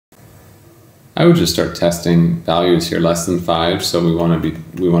I would just start testing values here less than 5. So we want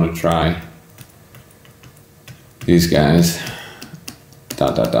to try these guys, ...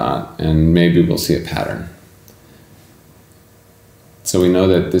 and maybe we'll see a pattern. So we know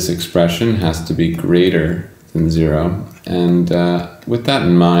that this expression has to be greater than 0. And with that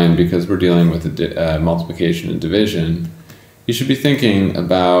in mind, because we're dealing with multiplication and division, you should be thinking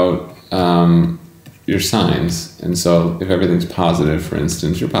about your signs. And so if everything's positive, for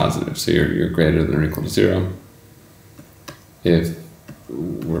instance, you're positive. So you're greater than or equal to 0. If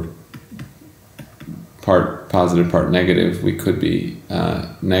we're part positive, part negative, we could be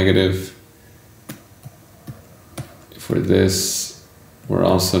negative. If we're this, we're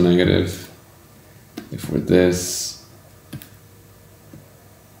also negative. If we're this,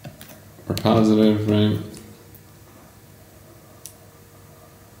 we're positive, right?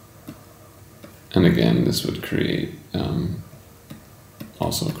 And again, this would create,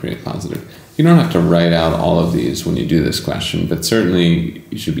 also create positive. You don't have to write out all of these when you do this question, but certainly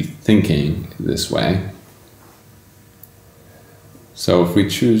you should be thinking this way. So if we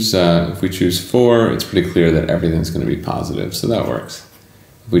choose 4, it's pretty clear that everything's going to be positive, so that works.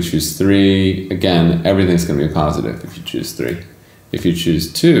 If we choose 3, again, everything's going to be positive if you choose 3. If you choose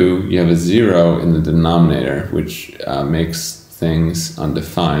 2, you have a 0 in the denominator, which makes things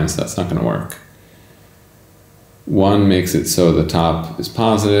undefined, so that's not going to work. 1 makes it so the top is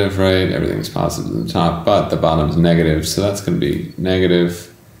positive, right? Everything is positive at the top, but the bottom is negative, so that's going to be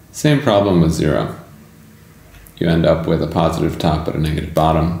negative. Same problem with 0. You end up with a positive top but a negative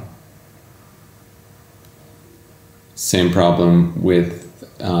bottom. Same problem with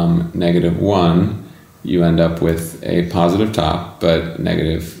 -1. You end up with a positive top but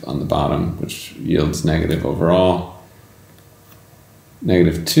negative on the bottom, which yields negative overall.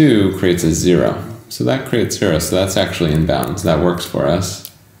 -2 creates a 0. So that creates 0, so that's actually in bounds. That works for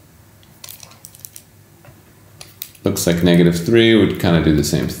us. Looks like -3 would kind of do the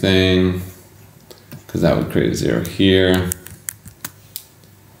same thing, because that would create a 0 here.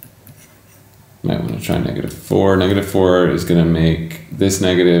 Might want to try -4. -4 is going to make this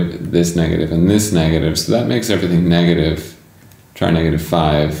negative, and this negative, so that makes everything negative. Try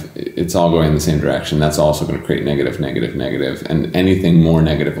 -5, it's all going in the same direction. That's also going to create negative, and anything more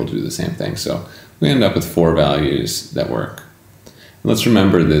negative will do the same thing. So we end up with 4 values that work. Let's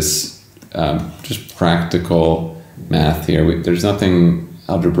remember this just practical math here. There's nothing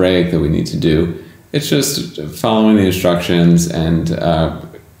algebraic that we need to do. It's just following the instructions and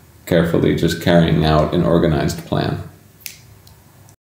carefully just carrying out an organized plan.